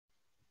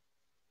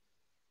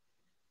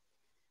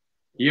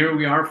Here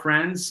we are,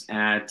 friends,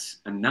 at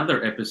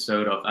another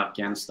episode of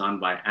Afghanistan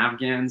by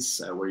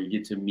Afghans, where you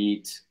get to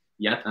meet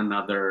yet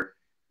another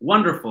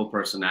wonderful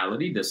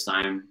personality, this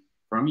time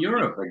from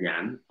Europe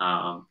again.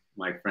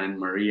 My friend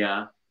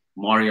Maria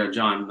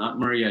John, not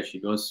Maria, she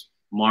goes,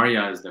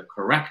 Maria is the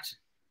correct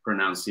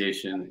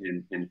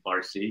pronunciation in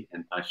Farsi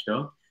and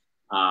Pashto.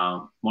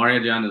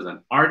 Maria John is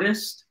an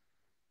artist,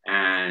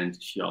 and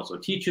she also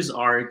teaches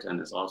art and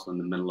is also in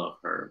the middle of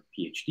her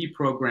PhD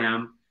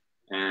program.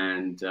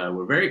 And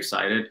we're very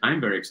excited.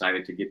 I'm very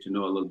excited to get to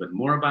know a little bit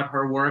more about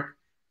her work.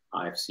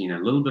 I've seen a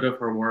little bit of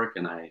her work,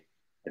 and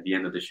at the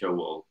end of the show,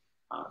 will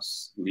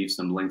leave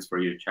some links for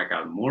you to check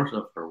out more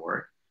of her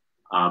work.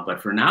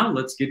 But for now,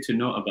 let's get to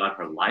know about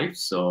her life.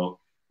 So,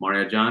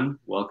 Maria John,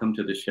 welcome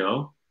to the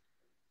show.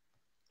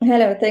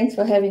 Hello, thanks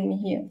for having me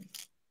here.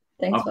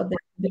 Thanks for the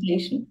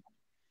invitation.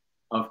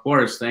 Of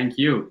course, thank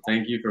you.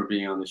 Thank you for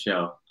being on the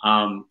show.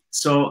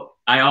 So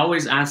I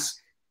always ask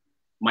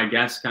my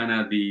guests kind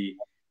of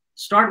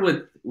start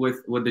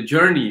with the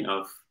journey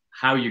of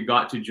how you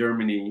got to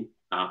Germany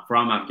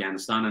from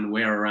Afghanistan and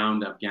where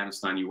around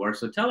Afghanistan you were.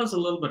 So tell us a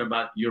little bit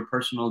about your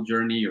personal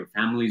journey, your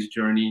family's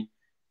journey,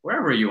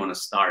 wherever you want to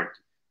start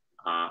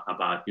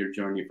about your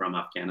journey from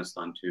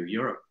Afghanistan to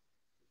Europe.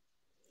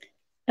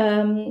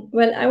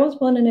 Well, I was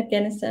born in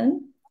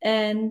Afghanistan,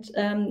 and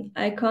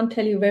I can't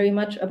tell you very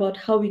much about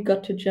how we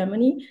got to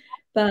Germany,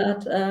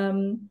 but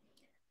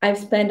I've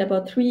spent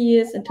about 3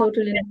 years in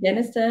total in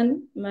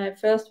Afghanistan, my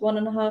first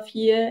 1.5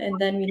 years, and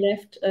then we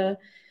left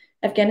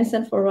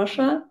Afghanistan for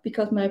Russia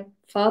because my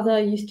father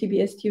used to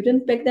be a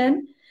student back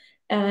then.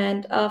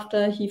 And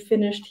after he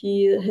finished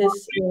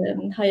his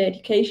higher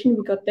education,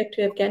 we got back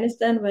to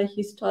Afghanistan, where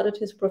he started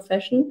his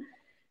profession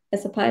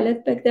as a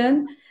pilot back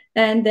then.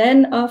 And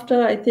then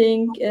after, I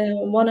think,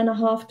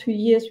 1.5, 2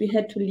 years, we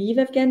had to leave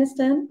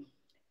Afghanistan.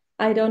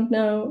 I don't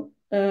know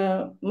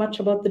much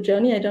about the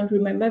journey. I don't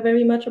remember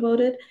very much about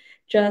it.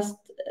 Just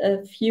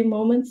a few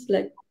moments,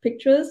 like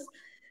pictures,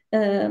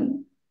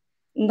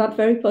 not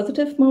very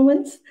positive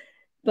moments.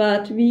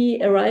 But we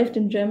arrived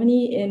in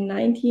Germany in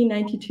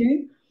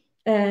 1992.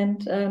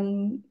 And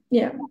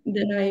yeah,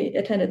 then I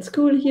attended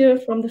school here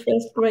from the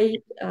first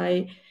grade.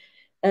 Then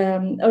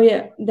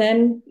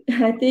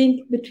I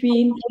think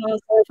between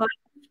 2005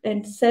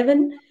 and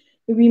 2007,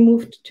 we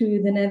moved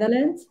to the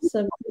Netherlands.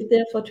 So we were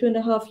there for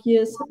 2.5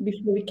 years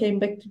before we came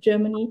back to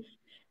Germany.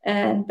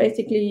 And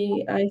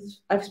basically,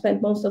 I've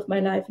spent most of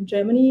my life in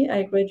Germany.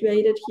 I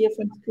graduated here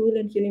from school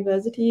and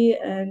university,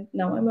 and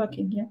now I'm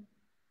working here.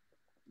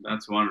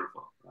 That's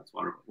wonderful. That's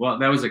wonderful. Well,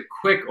 that was a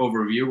quick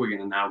overview. We're going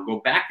to now go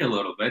back a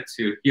little bit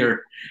to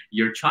your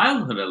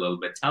childhood a little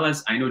bit. Tell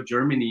us, I know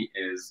Germany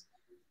is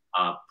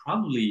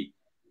probably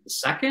the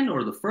second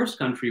or the first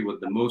country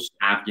with the most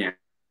Afghan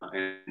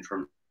in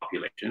terms of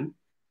population.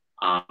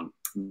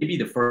 Maybe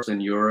the first in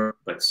Europe,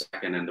 but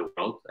second in the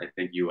world. I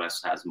think US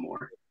has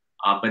more.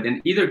 But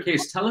in either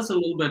case, tell us a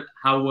little bit,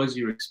 how was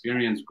your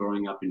experience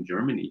growing up in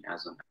Germany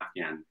as an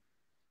Afghan?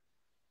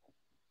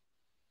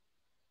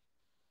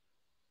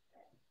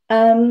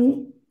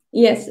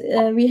 Yes,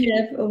 we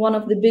have one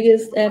of the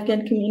biggest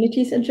Afghan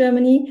communities in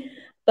Germany,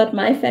 but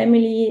my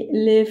family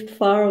lived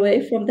far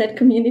away from that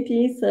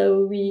community.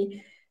 So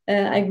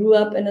I grew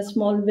up in a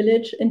small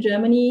village in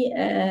Germany,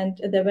 and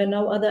there were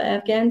no other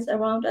Afghans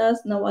around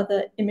us, no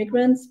other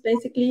immigrants,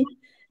 basically.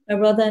 My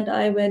brother and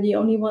I were the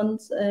only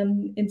ones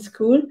in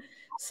school.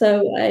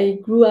 So I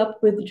grew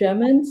up with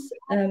Germans,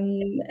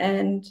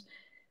 and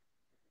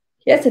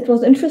yes, it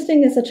was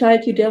interesting. As a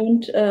child, you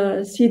don't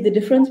see the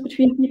difference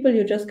between people.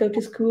 You just go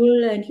to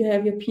school and you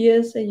have your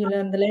peers and you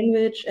learn the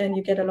language and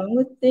you get along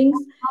with things.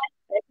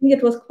 I think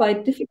it was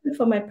quite difficult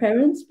for my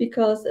parents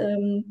because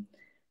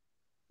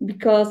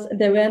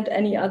there weren't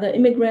any other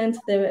immigrants.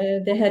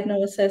 They had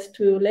no access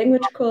to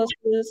language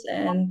courses,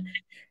 and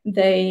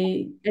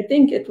I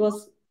think it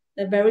was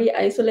a very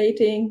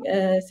isolating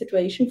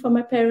situation for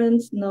my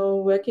parents, no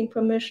working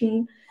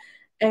permission,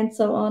 and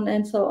so on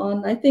and so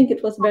on. I think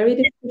it was very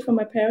difficult for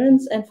my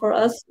parents, and for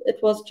us,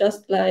 it was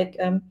just like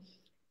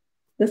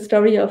the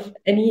story of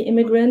any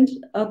immigrant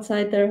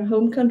outside their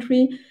home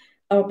country.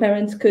 Our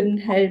parents couldn't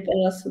help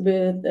us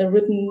with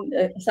written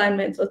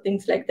assignments or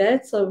things like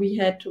that, so we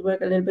had to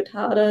work a little bit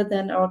harder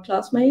than our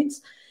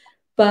classmates.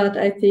 But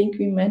I think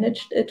we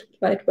managed it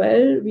quite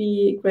well.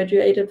 We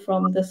graduated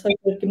from the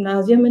so-called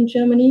gymnasium in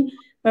Germany,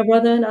 my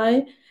brother and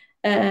I,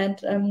 and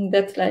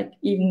that's like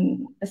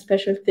even a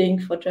special thing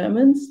for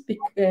Germans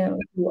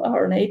who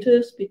are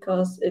natives,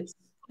 because it's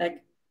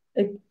like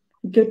a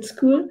good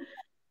school.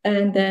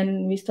 And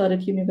then we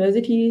started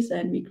universities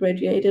and we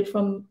graduated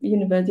from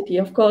university.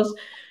 Of course,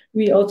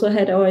 we also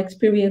had our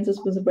experiences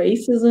with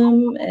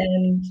racism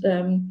and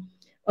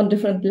on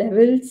different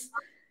levels.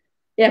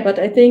 Yeah, but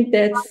I think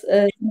that's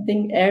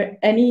something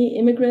any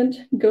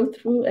immigrant go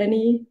through,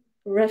 any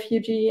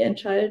refugee and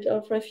child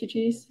of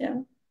refugees.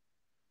 Yeah.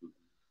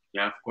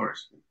 Yeah, of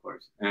course.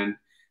 And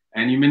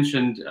you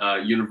mentioned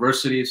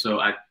university. So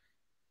at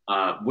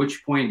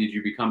which point did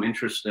you become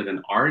interested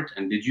in art?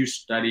 And did you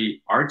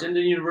study art in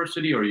the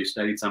university, or you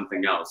studied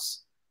something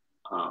else?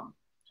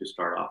 to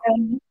start off?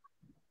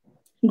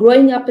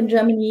 Growing up in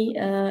Germany,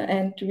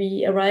 and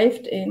we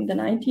arrived in the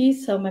 90s,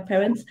 so my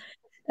parents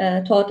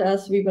taught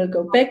us we will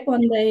go back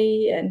one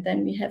day and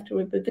then we have to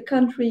rebuild the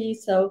country.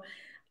 So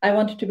I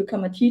wanted to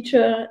become a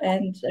teacher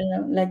and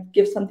like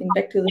give something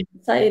back to the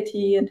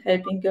society and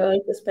helping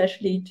girls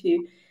especially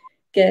to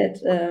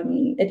get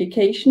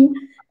education.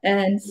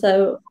 And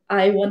so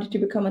I wanted to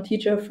become a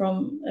teacher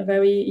from a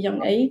very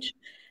young age.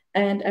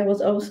 And I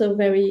was also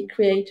very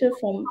creative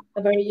from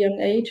a very young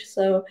age.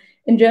 So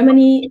in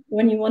Germany,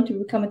 when you want to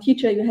become a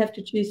teacher, you have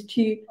to choose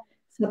two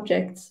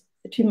subjects,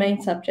 two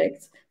main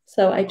subjects.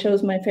 So I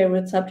chose my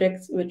favorite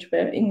subjects, which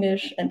were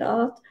English and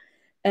art,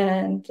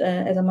 and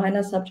as a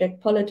minor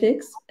subject,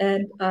 politics.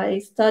 And I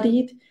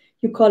studied,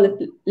 you call it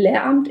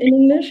Lehramt in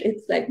English.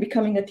 It's like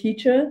becoming a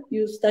teacher.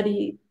 You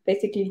study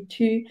basically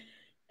two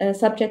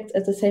subjects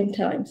at the same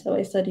time. So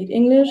I studied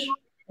English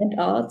and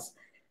arts,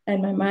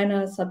 and my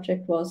minor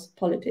subject was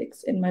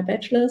politics in my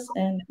bachelor's,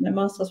 and my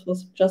master's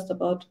was just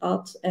about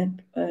arts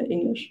and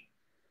English.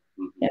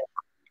 Mm-hmm.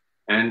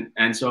 Yeah.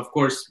 And so, of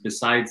course,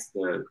 besides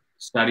the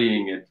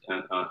studying it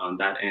on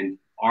that end,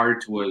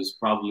 art was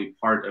probably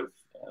part of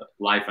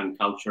life and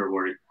culture,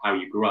 where how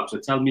you grew up. So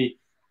tell me,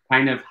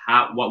 kind of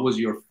what was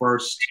your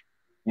first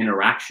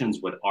interactions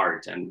with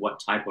art, and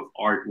what type of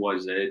art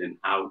was it, and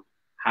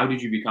how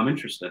did you become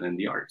interested in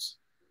the arts?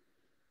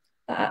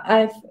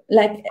 I've,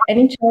 like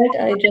any child,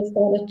 I just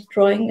started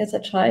drawing as a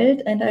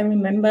child, and I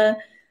remember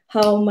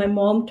how my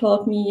mom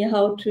taught me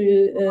how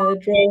to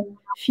draw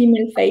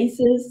female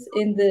faces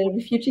in the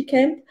refugee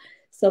camp.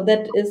 So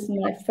that is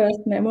my first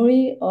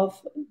memory of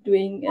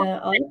doing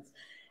arts.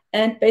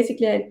 And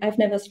basically, I've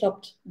never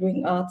stopped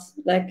doing arts.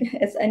 Like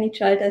as any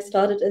child, I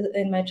started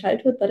in my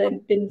childhood, but I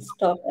didn't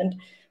stop. And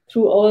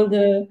through all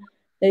the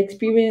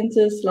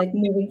experiences, like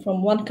moving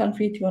from one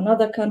country to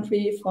another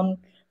country,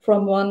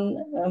 from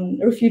one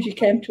refugee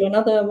camp to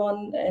another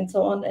one, and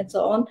so on and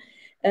so on.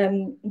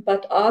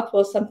 But art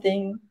was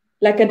something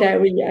like a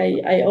diary.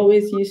 I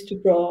always used to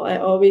draw. I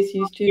always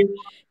used to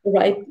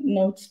write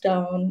notes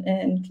down,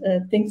 and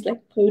things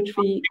like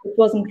poetry. It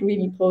wasn't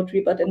really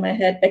poetry, but in my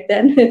head back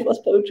then it was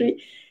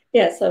poetry.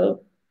 Yeah,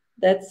 so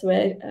that's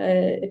where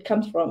it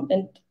comes from.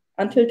 And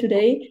until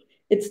today,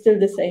 it's still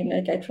the same.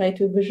 Like I try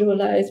to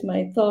visualize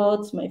my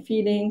thoughts, my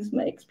feelings,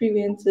 my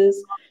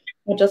experiences,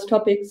 not just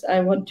topics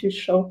I want to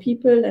show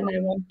people and I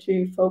want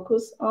to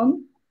focus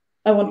on.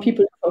 I want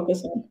people to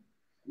focus on.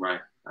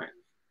 Right, right.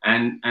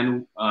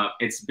 And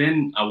it's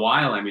been a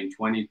while, I mean,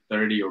 20,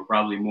 30, or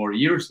probably more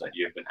years that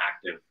you've been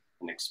active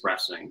in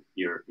expressing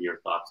your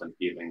thoughts and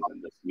feelings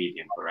in this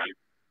medium, correct?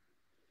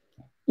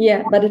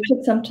 Yeah, but it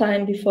took some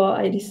time before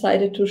I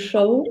decided to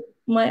show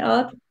my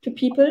art to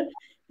people,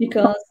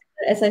 because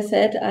as I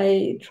said,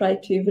 I try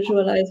to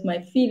visualize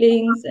my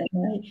feelings and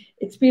my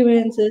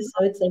experiences.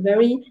 So it's a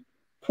very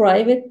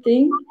private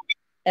thing.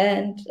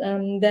 And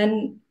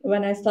then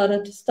when I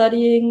started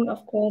studying,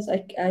 of course,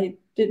 I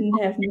didn't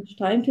have much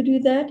time to do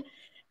that.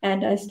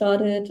 And I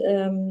started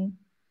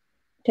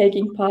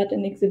taking part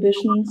in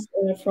exhibitions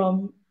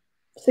from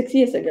 6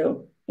 years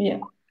ago. Yeah,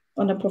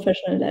 on a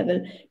professional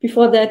level.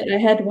 Before that, I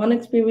had one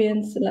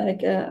experience,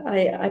 like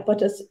I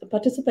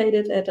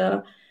participated at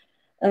a,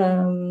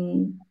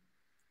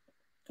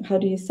 how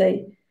do you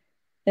say?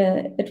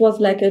 It was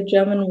like a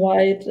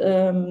German-wide,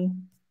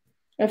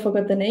 I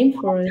forgot the name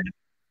for it,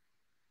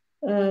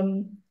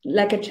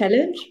 like a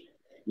challenge,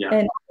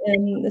 yeah,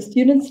 and a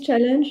students'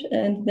 challenge.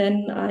 And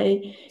then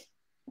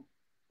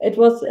it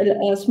was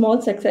a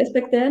small success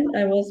back then.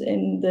 I was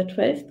in the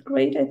 12th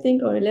grade, I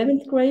think, or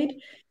 11th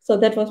grade. So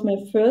that was my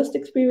first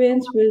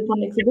experience with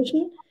an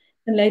exhibition.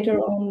 And later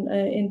on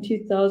in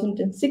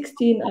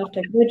 2016,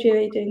 after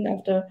graduating,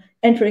 after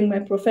entering my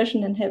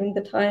profession and having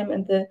the time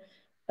and the,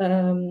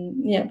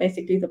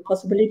 basically the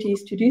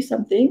possibilities to do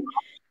something,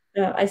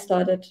 I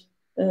started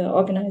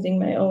organizing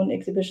my own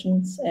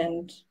exhibitions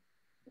and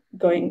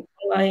going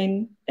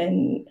online.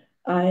 And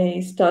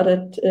I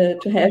started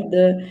to have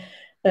the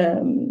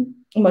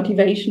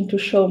motivation to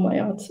show my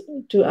art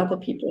to other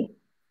people.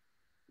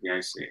 Yeah,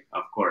 I see.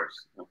 Of course,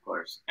 of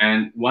course.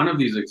 And one of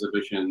these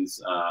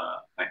exhibitions,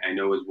 I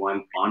know, is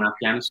one on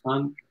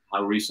Afghanistan.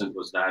 How recent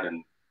was that?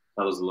 And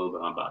tell us a little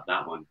bit about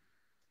that one.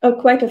 Oh,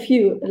 quite a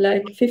few,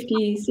 like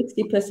 50,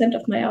 60%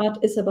 of my art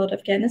is about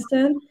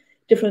Afghanistan,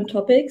 different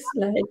topics.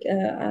 Like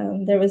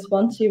there is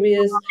one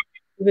series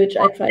which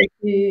I try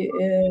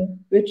to,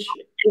 which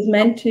is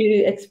meant to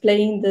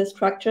explain the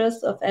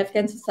structures of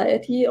Afghan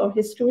society or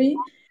history.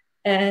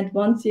 And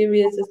one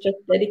series is just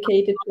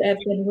dedicated to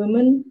Afghan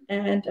women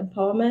and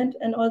empowerment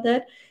and all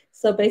that.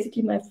 So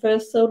basically, my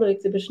first solo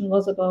exhibition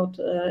was about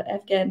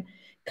Afghan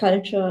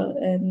culture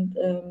and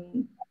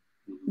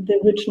the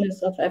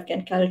richness of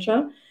Afghan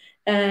culture.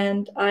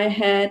 And I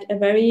had a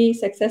very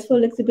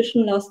successful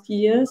exhibition last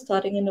year,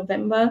 starting in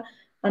November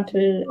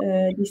until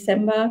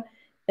December,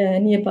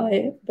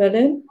 nearby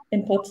Berlin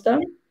in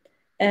Potsdam.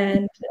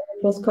 And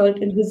it was called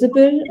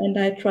Invisible. And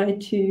I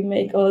tried to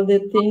make all the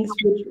things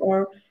which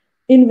are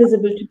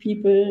invisible to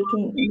people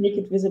to make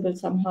it visible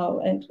somehow.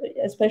 And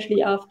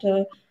especially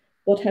after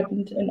what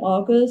happened in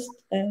August.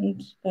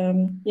 And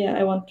yeah,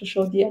 I want to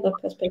show the other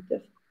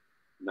perspective.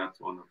 That's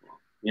wonderful.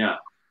 Yeah.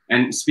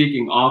 And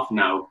speaking of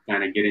now,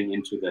 kind of getting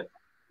into the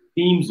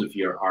themes of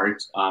your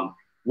art,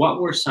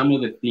 what were some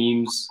of the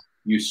themes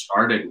you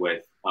started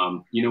with?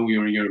 You know,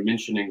 you were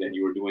mentioning that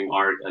you were doing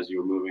art as you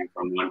were moving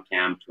from one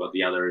camp to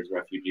the other,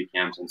 refugee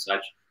camps and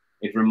such.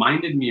 It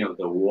reminded me of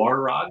the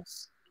war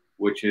rugs,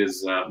 which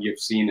is, you've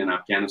seen in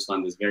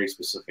Afghanistan, this very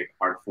specific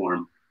art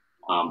form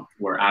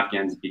where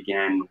Afghans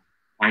began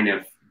kind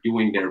of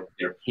doing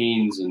their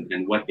pains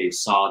and what they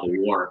saw the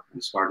war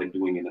and started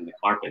doing it in the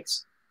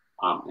carpets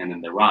and in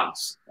the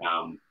rugs,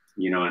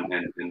 you know,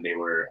 and they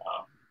were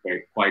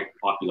very quite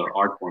popular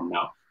art form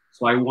now.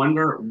 So I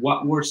wonder,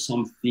 what were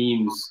some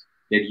themes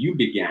that you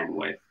began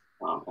with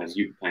as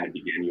you kind of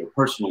began your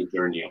personal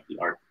journey of the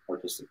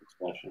artistic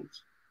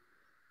expressions?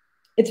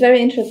 It's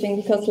very interesting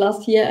because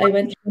last year I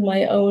went through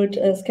my old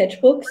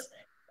sketchbooks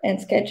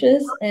and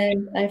sketches,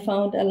 and I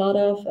found a lot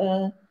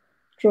of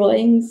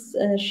drawings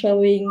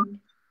showing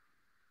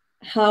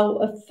how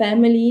a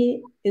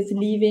family is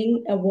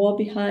leaving a war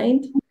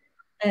behind.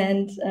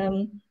 And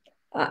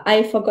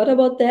I forgot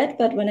about that,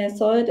 but when I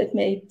saw it, it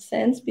made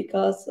sense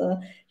because,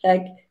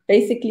 like,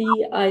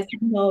 basically, I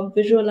somehow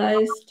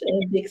visualized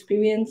the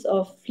experience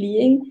of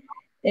fleeing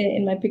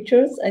in my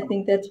pictures. I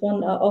think that's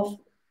one of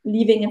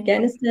leaving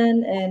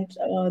Afghanistan and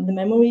the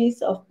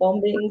memories of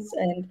bombings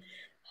and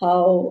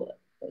how,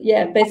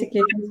 yeah,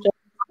 basically, it was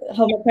just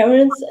how my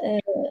parents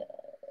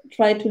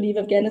tried to leave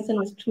Afghanistan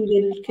with three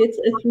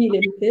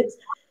little kids.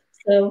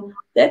 So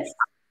that's,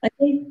 I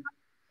think,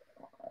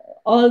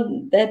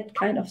 all that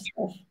kind of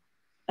stuff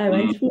I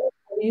went through,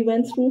 we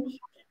went through.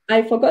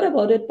 I forgot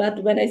about it,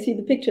 but when I see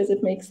the pictures,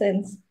 it makes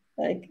sense.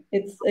 Like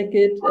it's a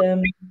good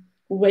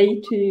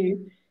way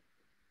to,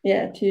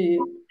 yeah,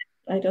 to,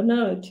 I don't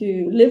know,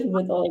 to live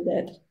with all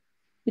that.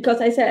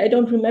 Because I say I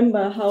don't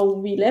remember how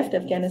we left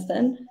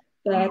Afghanistan,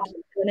 but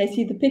when I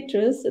see the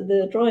pictures,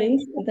 the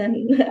drawings,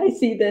 then I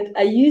see that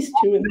I used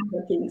to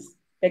remember things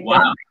back Wow.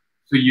 then.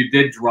 So you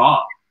did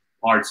draw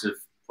parts of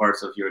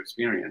your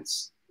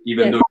experience,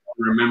 even Yes. though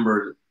you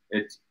remember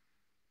it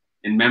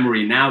in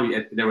memory now.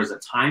 There was a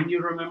time you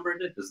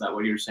remembered it. Is that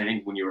what you're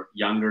saying? When you were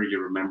younger,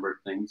 you remembered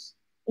things?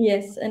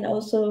 Yes, and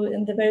also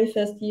in the very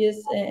first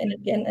years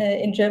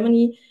in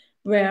Germany,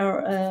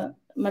 where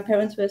my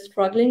parents were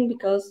struggling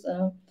because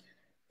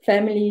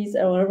families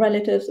or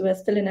relatives were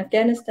still in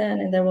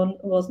Afghanistan, and there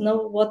was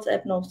no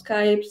WhatsApp, no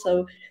Skype,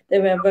 so they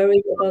were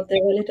worried about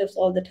their relatives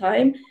all the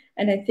time.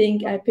 And I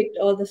think I picked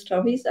all the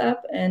stories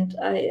up, and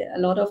a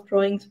lot of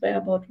drawings were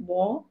about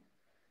war,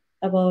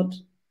 about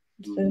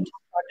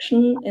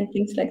destruction, and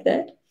things like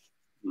that.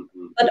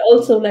 But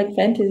also like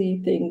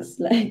fantasy things,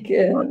 like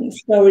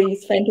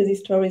stories, fantasy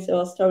stories,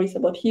 or stories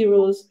about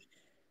heroes.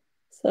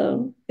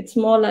 So it's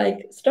more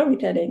like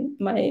storytelling.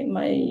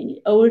 My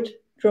old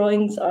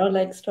drawings are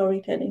like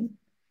storytelling.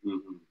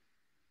 Mm-hmm.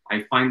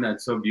 I find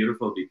that so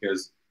beautiful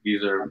because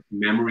these are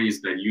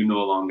memories that you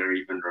no longer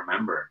even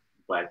remember,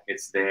 but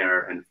it's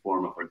there in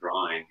form of a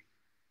drawing.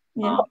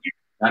 Yeah.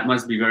 That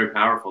must be very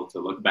powerful to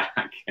look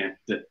back and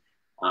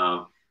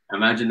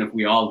imagine if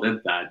we all did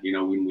that. You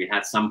know, when we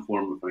had some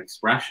form of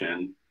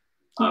expression,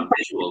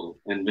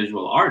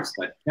 visual arts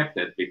that kept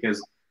it,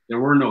 because there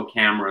were no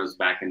cameras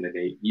back in the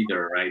day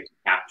either, right? To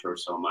capture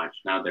so much.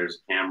 Now there's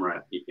a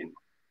camera, you can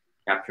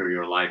capture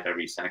your life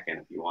every second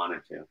if you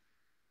wanted to.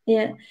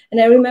 Yeah,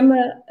 and I remember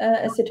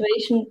a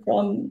situation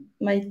from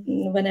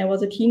when I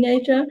was a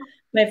teenager.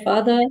 My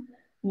father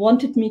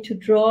wanted me to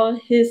draw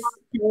his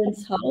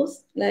parents'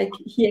 house. Like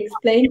he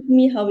explained to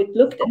me how it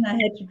looked, and I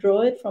had to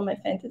draw it from my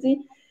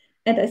fantasy.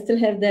 And I still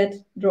have that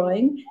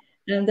drawing,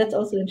 and that's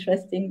also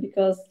interesting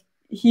because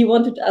he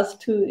wanted us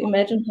to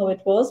imagine how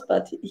it was,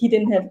 but he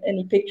didn't have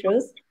any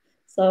pictures.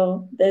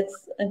 So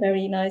that's a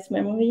very nice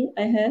memory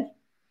I have.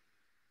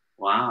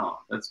 Wow,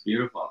 that's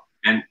beautiful.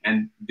 And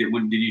did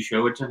you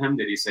show it to him?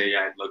 Did he say,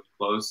 "Yeah, it looked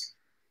close"?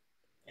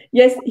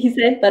 Yes, he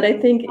said, but I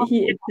think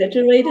he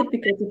exaggerated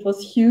because it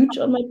was huge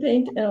on my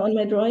on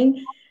my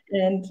drawing,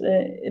 and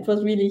it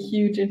was really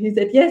huge. And he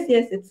said, "Yes,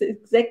 yes, it's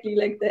exactly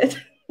like that."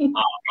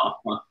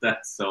 Oh,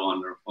 that's so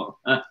wonderful.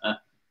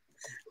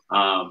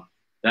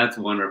 That's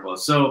wonderful.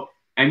 So,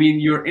 I mean,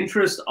 your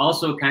interest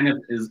also kind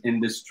of is in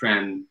this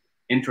trend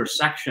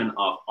intersection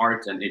of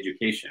art and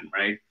education,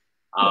 right?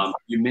 Yes.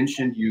 You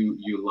mentioned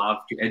you love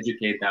to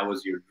educate. That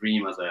was your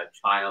dream as a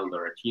child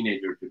or a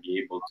teenager, to be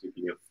able to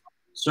be of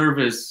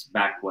service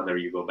back, whether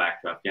you go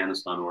back to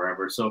Afghanistan or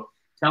wherever. So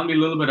tell me a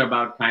little bit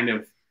about kind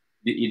of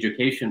the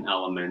education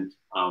element.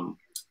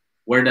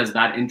 Where does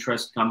that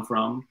interest come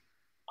from?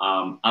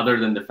 Other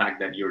than the fact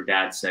that your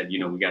dad said, you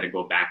know, we got to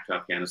go back to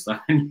Afghanistan,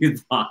 and you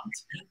thought,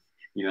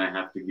 you know, I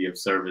have to be of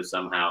service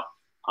somehow.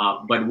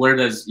 But where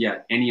does,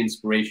 any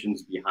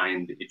inspirations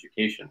behind the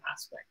education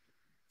aspect?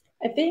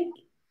 I think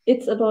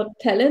it's about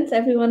talents.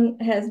 Everyone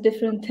has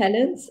different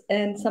talents,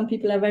 and some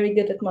people are very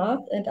good at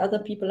math, and other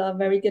people are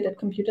very good at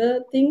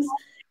computer things.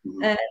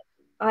 Mm-hmm. And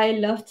I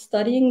loved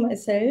studying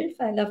myself.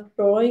 I loved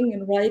drawing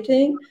and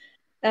writing,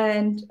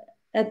 and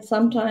at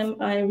some time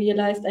I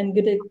realized I'm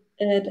good at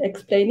at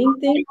explaining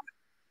things.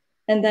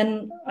 And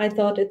then I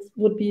thought it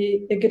would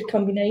be a good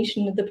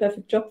combination, the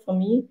perfect job for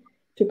me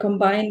to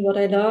combine what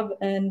I love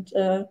and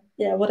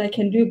what I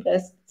can do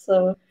best.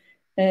 So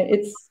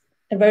it's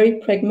a very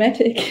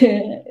pragmatic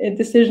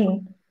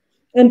decision.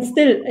 And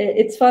still,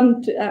 it's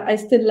fun. I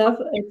still love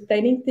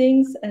explaining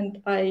things,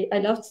 and I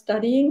loved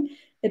studying.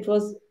 It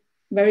was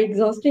very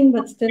exhausting,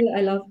 but still,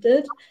 I loved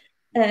it.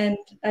 And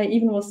I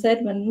even was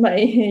sad when my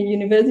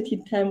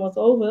university time was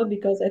over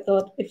because I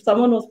thought if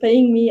someone was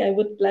paying me, I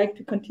would like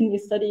to continue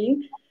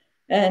studying.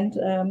 And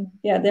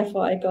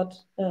therefore I got,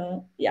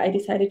 I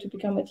decided to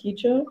become a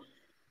teacher.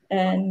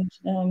 And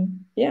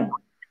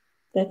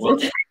that's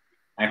it.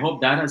 I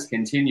hope that has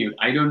continued.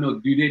 I don't know,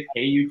 do they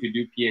pay you to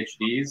do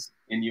PhDs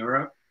in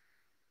Europe?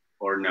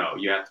 Or no,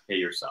 you have to pay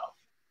yourself?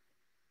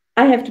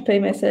 I have to pay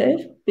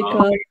myself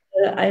because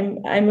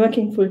I'm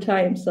working full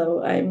time.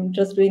 So I'm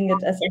just doing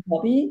it as a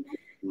hobby.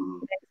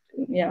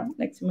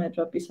 Next to my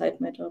job, beside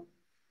my job.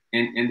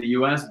 In the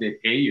US, they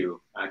pay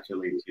you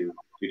actually to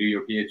do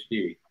your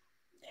PhD.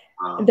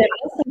 There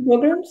are some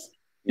programs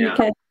you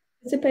can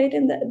participate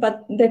in that,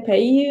 but they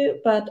pay you,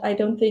 but I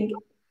don't think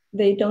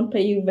they don't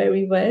pay you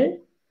very well.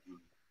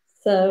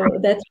 So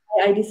that's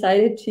why I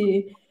decided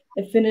to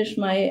finish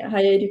my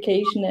higher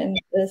education and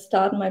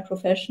start my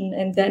profession.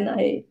 And then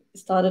I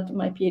started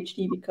my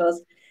PhD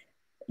because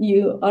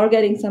you are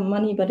getting some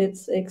money, but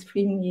it's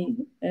extremely,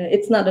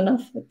 it's not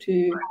enough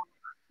to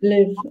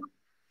live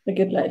a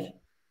good life.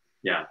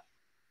 Yeah.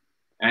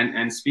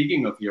 And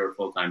speaking of your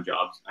full-time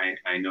jobs,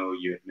 I know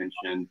you had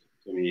mentioned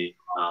to me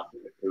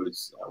it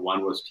was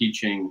one was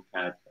teaching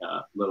at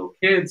little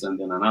kids and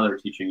then another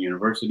teaching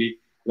university.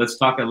 Let's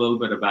talk a little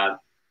bit about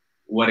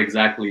what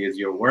exactly is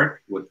your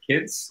work with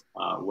kids.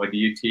 What do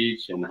you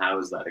teach and how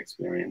is that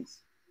experience?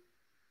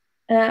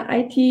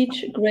 I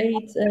teach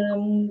grades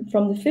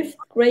from the 5th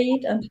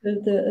grade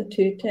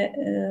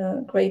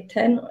until grade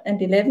 10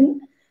 and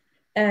 11.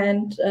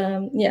 And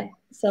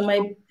so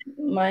my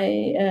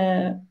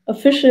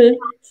official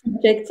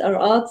subjects are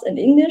arts and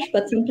English,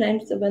 but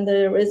sometimes when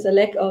there is a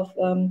lack of,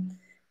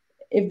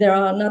 if there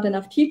are not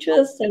enough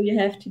teachers, so you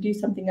have to do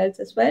something else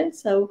as well.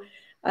 So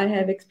I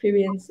have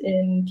experience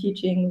in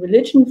teaching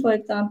religion, for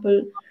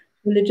example,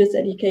 religious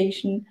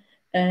education.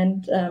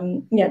 And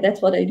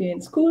that's what I do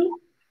in school.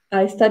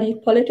 I study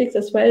politics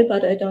as well,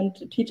 but I don't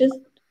teach it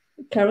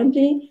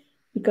currently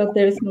because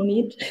there is no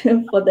need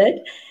for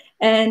that.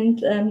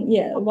 And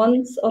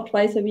once or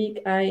twice a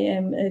week, I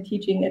am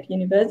teaching at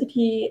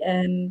university,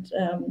 and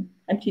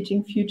I'm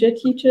teaching future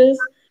teachers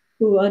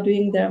who are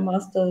doing their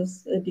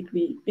master's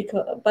degree.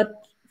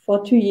 But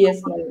for 2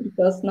 years now,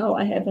 because now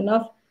I have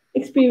enough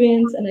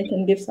experience and I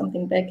can give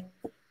something back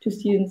to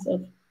students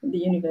of the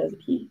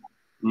university.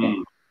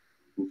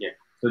 Okay,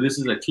 so this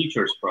is a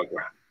teacher's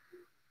program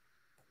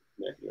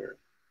that you're.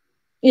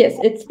 Yes,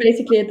 it's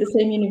basically at the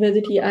same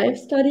university I've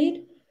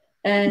studied.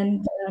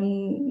 And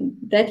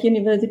that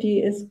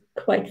university is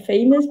quite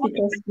famous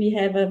because we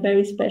have a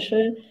very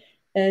special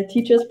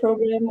teachers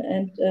program,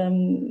 and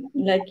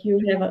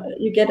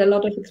you get a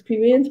lot of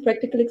experience,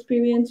 practical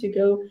experience. You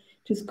go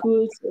to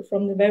schools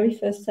from the very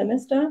first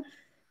semester,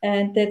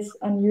 and that's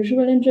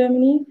unusual in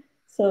Germany.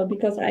 So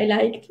because I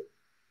liked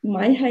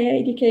my higher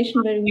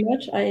education very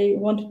much, I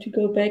wanted to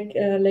go back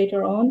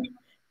later on,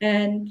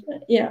 and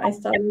I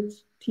started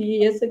 2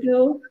 years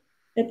ago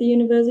at the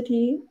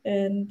university,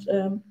 and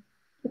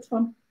it's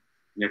fun.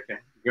 Okay,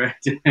 great.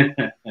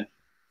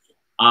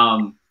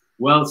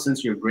 Well,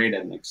 since you're great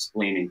at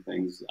explaining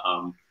things,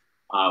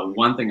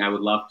 one thing I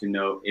would love to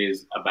know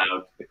is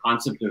about the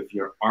concept of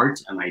your art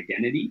and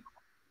identity.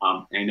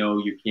 I know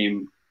you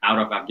came out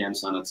of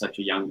Afghanistan at such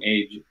a young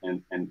age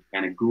and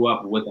kind of grew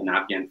up with an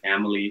Afghan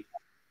family,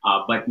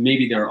 but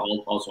maybe there are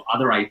also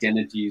other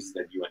identities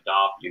that you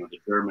adopt, the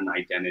German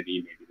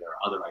identity, maybe there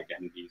are other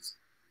identities,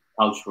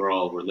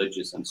 cultural,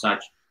 religious, and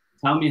such.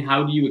 Tell me,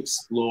 how do you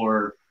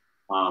explore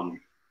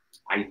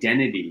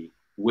identity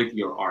with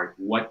your art?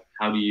 What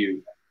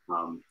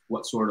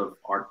sort of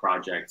art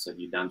projects have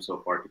you done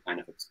so far to kind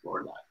of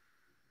explore that?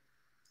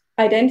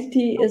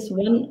 Identity is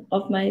one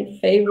of my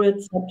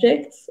favorite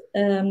subjects,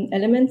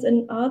 elements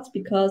in arts,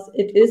 because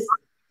it is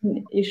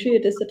an issue,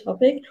 it is a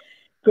topic.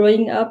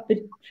 Growing up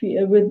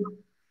with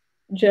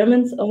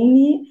Germans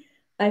only,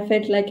 I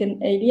felt like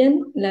an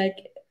alien, like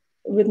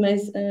with my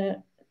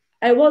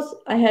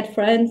I had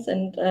friends,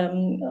 and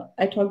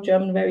I talked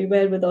German very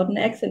well without an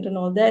accent and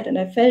all that, and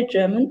I felt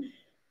German.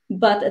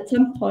 But at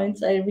some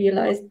points, I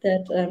realized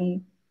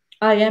that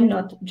I am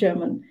not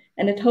German.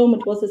 And at home,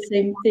 it was the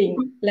same thing.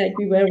 Like,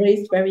 we were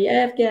raised very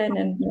Afghan,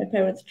 and my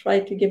parents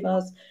tried to give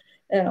us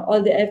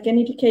all the Afghan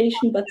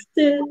education, but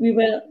still, we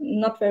were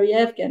not very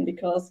Afghan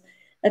because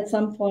at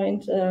some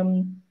point,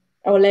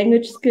 our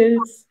language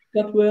skills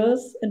got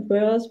worse and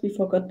worse. We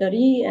forgot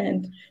Dari,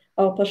 and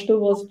our Pashto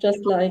was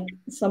just like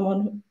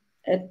someone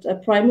at a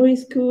primary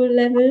school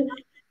level,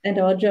 and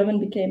our German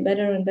became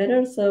better and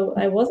better. So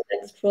I was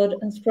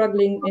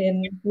struggling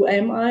in who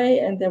am I,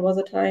 and there was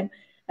a time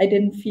I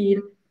didn't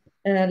feel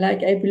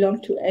like I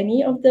belonged to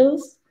any of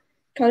those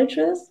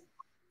cultures.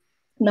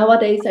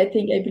 nowadays I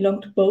think I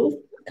belong to both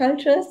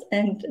cultures,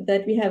 and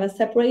that we have a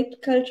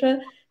separate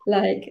culture,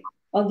 like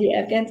all the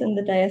Afghans in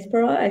the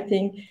diaspora. I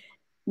think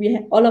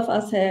all of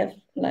us have,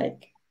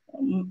 like,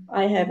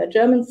 I have a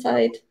German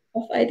side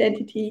of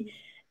identity,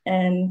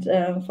 and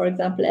for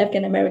example,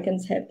 Afghan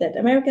Americans have that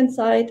American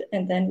side,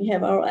 and then we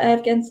have our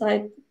Afghan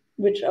side,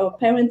 which our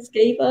parents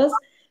gave us.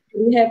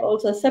 We have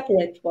also a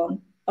separate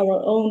one,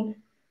 our own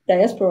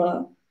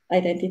diaspora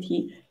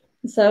identity.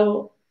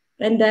 So,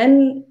 and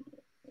then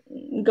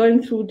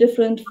going through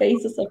different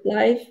phases of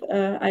life,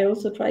 I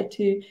also try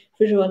to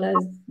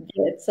visualize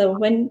it. So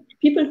when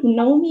people who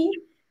know me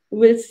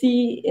will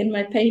see in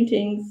my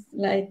paintings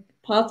like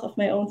parts of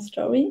my own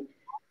story,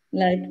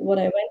 like what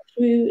I went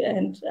through.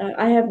 And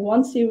I have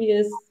one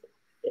series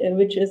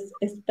which is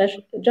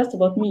especially just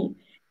about me.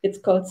 It's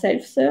called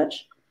Self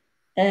Search,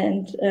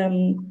 and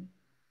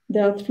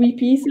there are 3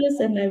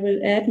 pieces, and I will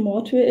add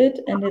more to it.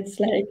 And it's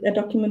like a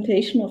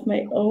documentation of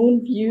my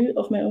own view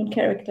of my own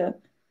character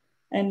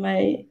and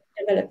my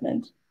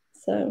development.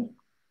 So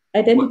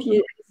identity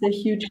is a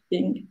huge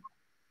thing.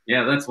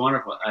 Yeah, that's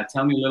wonderful.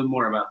 Tell me a little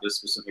more about this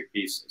specific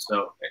piece.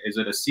 So is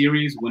it a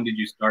series? When did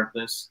you start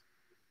this?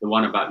 The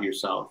one about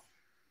yourself?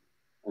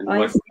 And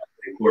what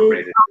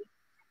incorporated?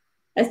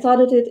 I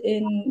started it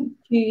in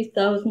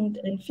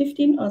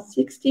 2015 or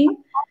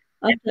 16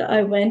 after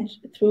I went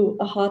through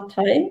a hard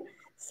time.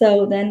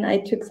 So then I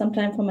took some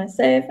time for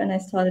myself and I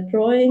started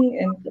drawing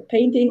and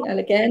painting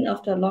again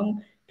after a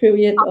long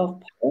period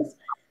of pause.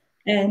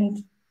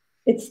 And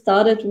it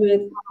started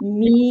with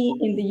me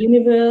in the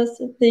universe,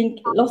 I think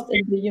lost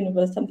in the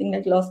universe, something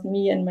like lost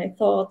me and my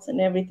thoughts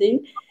and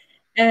everything.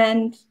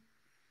 And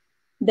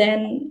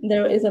then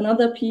there is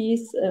another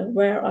piece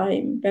where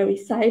I'm very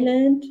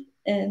silent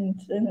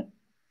and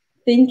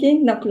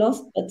thinking, not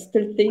lost, but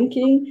still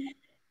thinking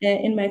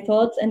in my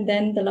thoughts. And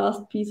then the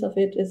last piece of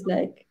it is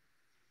like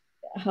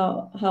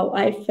how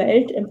I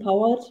felt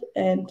empowered,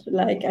 and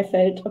like I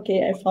felt,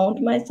 okay, I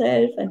found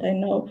myself, and I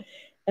know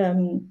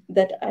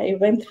that I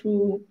went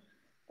through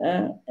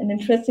an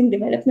interesting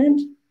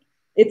development.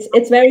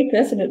 It's very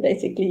personal,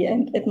 basically,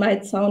 and it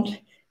might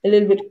sound a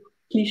little bit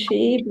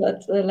cliche,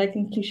 but like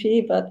in cliche,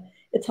 but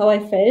it's how I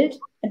felt,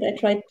 and I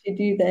tried to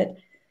do that,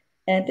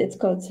 and it's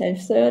called Self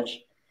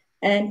Search.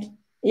 And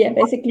yeah,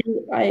 basically,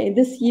 I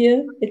this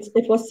year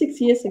it was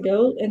 6 years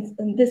ago,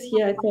 and this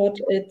year I thought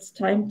it's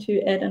time to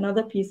add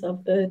another piece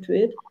of to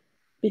it,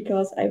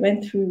 because I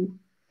went through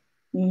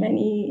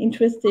many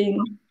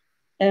interesting,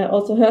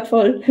 also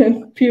hurtful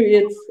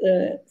periods.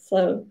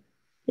 So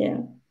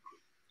yeah.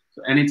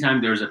 So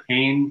anytime there's a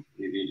pain,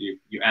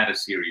 you add a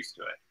series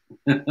to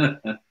it.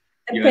 A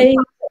pain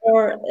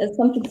or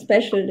something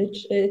special.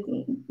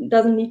 It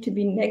doesn't need to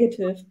be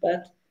negative,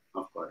 but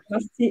of course,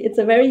 it's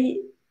a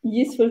very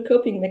useful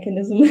coping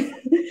mechanism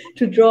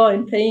to draw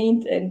and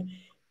paint, and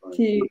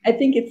to. I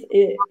think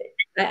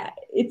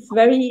it's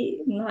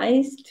very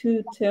nice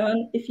to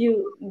turn, if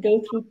you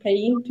go through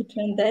pain, to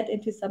turn that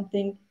into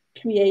something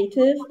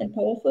creative and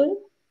powerful.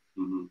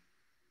 Mm-hmm.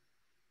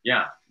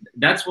 Yeah,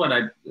 that's why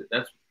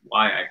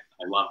I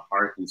love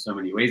art in so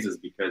many ways, is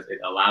because it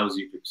allows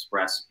you to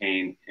express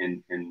pain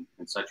in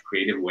such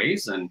creative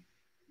ways and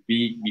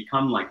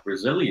become like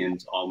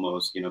resilient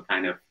almost,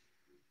 kind of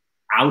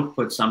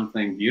output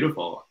something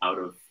beautiful out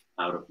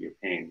of your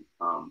pain,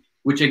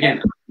 which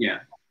again, yeah.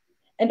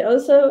 And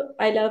also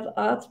I love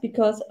art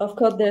because, of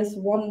course, there's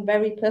one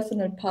very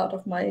personal part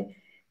of my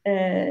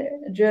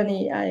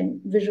journey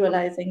I'm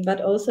visualizing,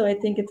 but also I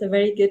think it's a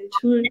very good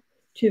tool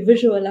to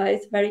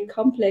visualize very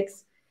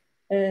complex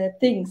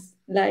things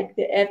like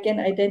the Afghan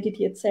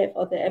identity itself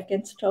or the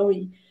Afghan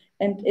story.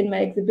 And in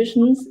my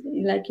exhibitions,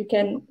 like, you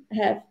can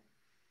have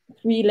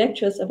 3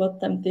 lectures about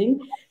something,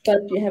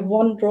 but you have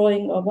one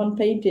drawing or one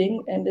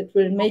painting, and it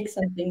will make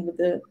something with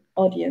the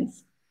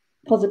audience,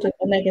 positive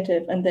or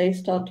negative, and they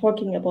start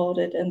talking about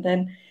it, and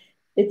then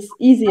it's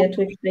easier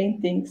to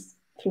explain things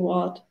through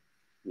art.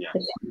 Yeah,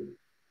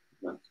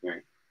 that's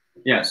great.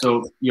 Yeah,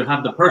 so you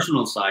have the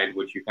personal side,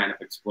 which you kind of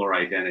explore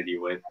identity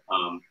with,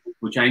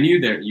 which I knew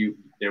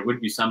there would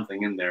be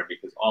something in there,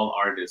 because all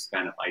art is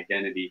kind of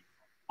identity.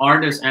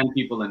 Artists and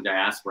people in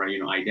diaspora,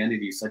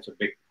 identity is such a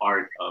big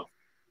part of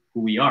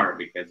who we are,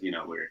 because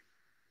we're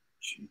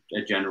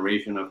a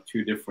generation of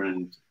 2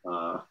 different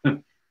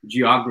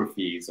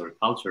geographies or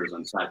cultures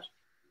and such.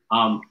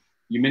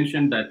 You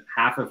mentioned that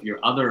half of your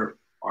other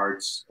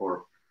arts,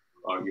 or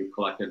your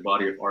collected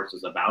body of arts,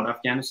 is about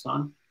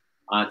Afghanistan.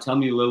 Tell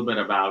me a little bit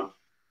about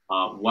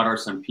what are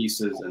some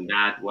pieces in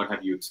that. What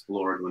have you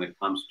explored when it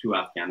comes to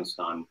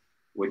Afghanistan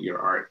with your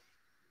art?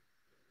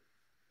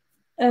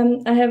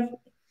 I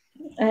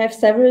have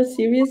several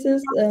series.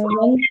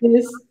 One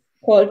is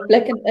called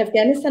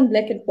Afghanistan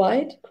Black and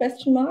White ?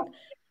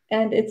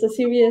 And it's a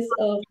series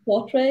of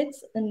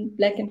portraits in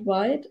black and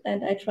white,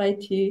 and I try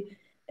to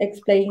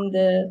explain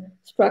the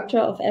structure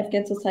of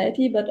Afghan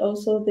society, but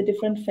also the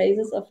different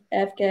phases of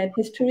Afghan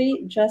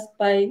history, just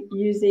by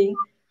using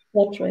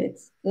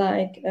portraits,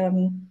 like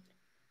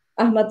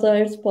Ahmad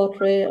Zahir's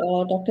portrait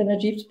or Dr.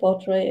 Najib's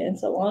portrait, and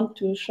so on,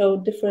 to show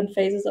different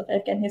phases of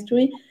Afghan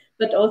history,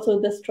 but also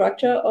the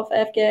structure of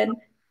Afghan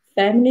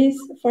families,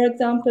 for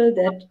example,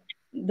 that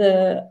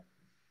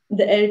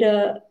the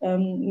elder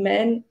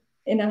man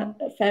in a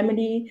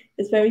family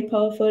is very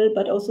powerful,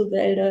 but also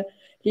the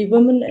elderly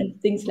woman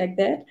and things like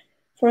that.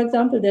 For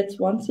example, that's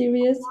one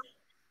series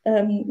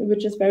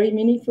which is very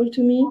meaningful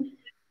to me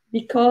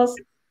because,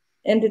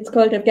 and it's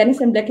called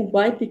Afghanistan Black and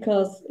White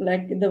because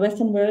like the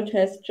Western world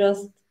has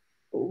just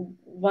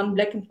one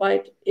black and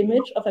white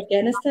image of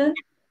Afghanistan,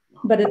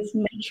 but it's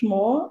much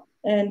more.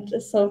 And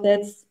so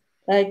that's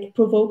like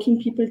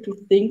provoking people to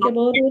think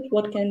about it.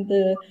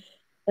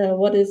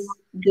 What is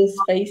this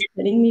face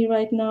telling me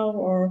right now,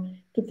 or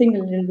to think a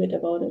little bit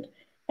about it.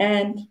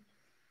 And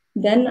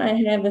then I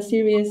have a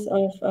series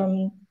of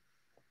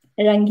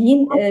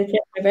Rangin, my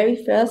very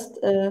first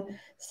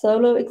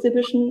solo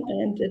exhibition,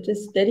 and it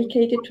is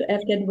dedicated to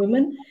Afghan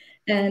women.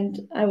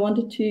 And I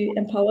wanted to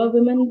empower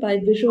women by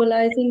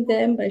visualizing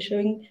them, by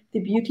showing the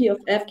beauty of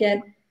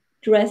Afghan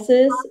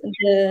dresses,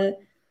 the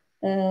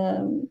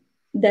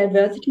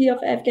diversity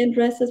of Afghan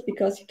dresses,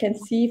 because you can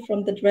see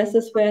from the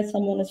dresses where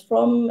someone is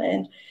from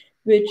and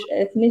which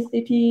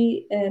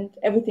ethnicity and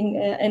everything,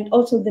 and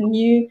also the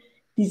new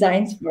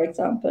designs, for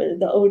example,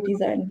 the old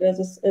design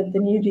versus the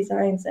new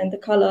designs and the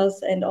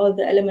colors and all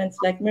the elements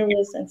like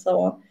mirrors and so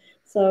on.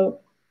 So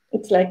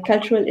it's like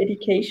cultural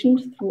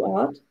education through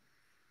art.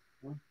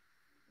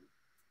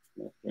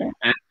 Yeah.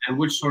 And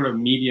which sort of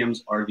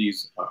mediums are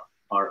these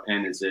are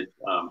in? Is it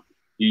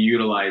do you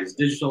utilize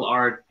digital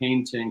art,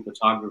 painting,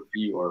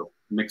 photography, or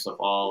mix of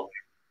all?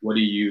 What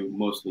do you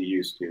mostly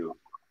use to?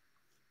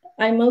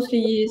 I mostly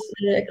use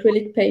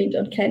acrylic paint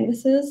on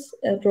canvases,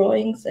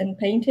 drawings and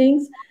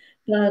paintings,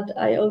 but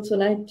I also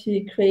like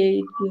to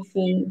create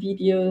little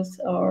videos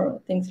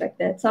or things like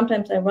that.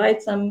 Sometimes I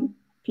write some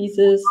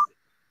pieces,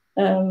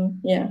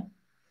 yeah,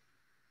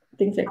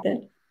 things like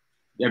that.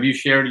 Have you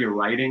shared your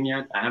writing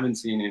yet? I haven't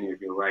seen any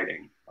of your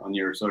writing on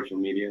your social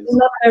medias.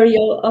 Not very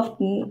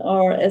often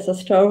or as a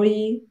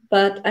story,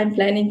 but I'm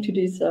planning to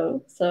do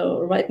so.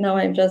 So right now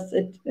I'm just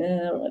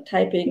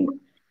typing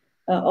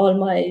all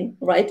my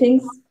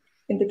writings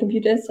in the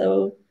computer.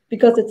 So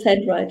because it's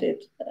handwritten,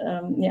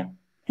 yeah,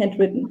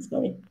 handwritten,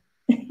 sorry.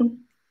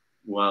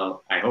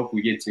 Well, I hope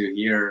we get to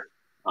hear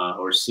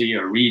or see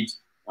or read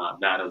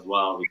that as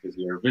well, because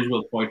your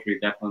visual poetry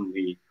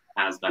definitely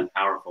has that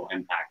powerful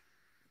impact.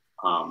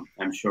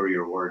 I'm sure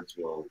your words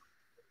will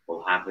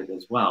have it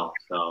as well.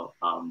 So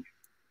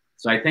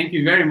so I thank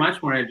you very much,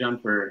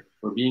 Marijan, for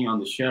being on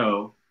the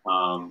show.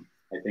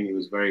 I think it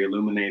was very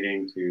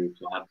illuminating to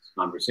have this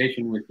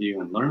conversation with you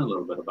and learn a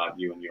little bit about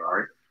you and your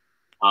art.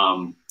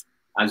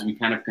 As we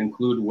kind of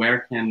conclude,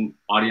 where can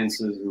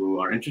audiences who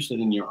are interested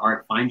in your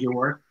art find your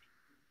work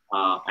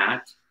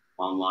at,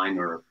 online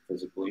or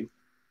physically?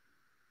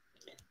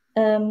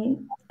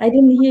 I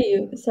didn't hear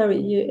you. Sorry,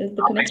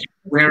 the connection.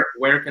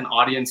 Where can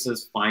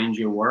audiences find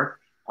your work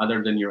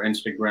other than your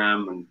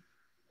Instagram and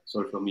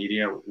social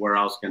media? Where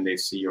else can they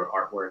see your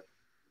artwork?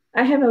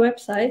 I have a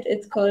website.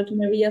 It's called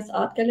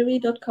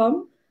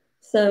mariasartgallery.com.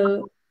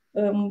 So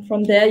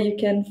from there you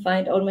can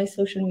find all my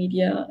social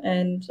media,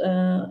 and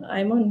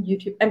I'm on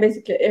YouTube. I'm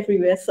basically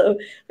everywhere. So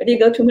when you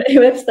go to my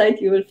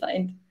website, you will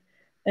find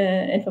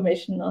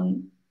information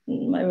on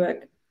my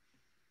work.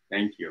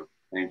 Thank you,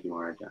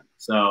 Marijan.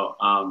 So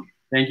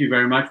thank you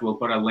very much. We'll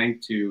put a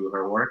link to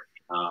her work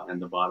in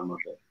the bottom of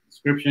the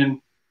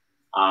description.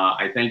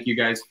 I thank you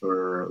guys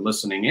for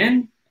listening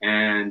in,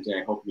 and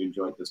I hope you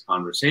enjoyed this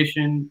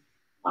conversation.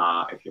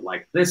 If you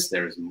like this,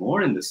 there's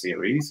more in the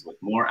series with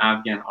more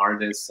Afghan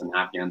artists and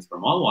Afghans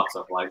from all walks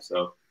of life.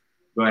 So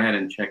go ahead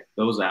and check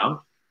those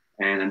out.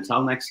 And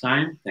until next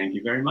time, thank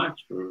you very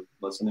much for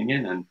listening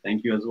in. And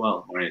thank you as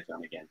well,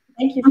 Marijan, again.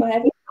 Thank you for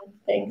having me.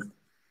 Thanks.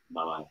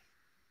 Bye-bye.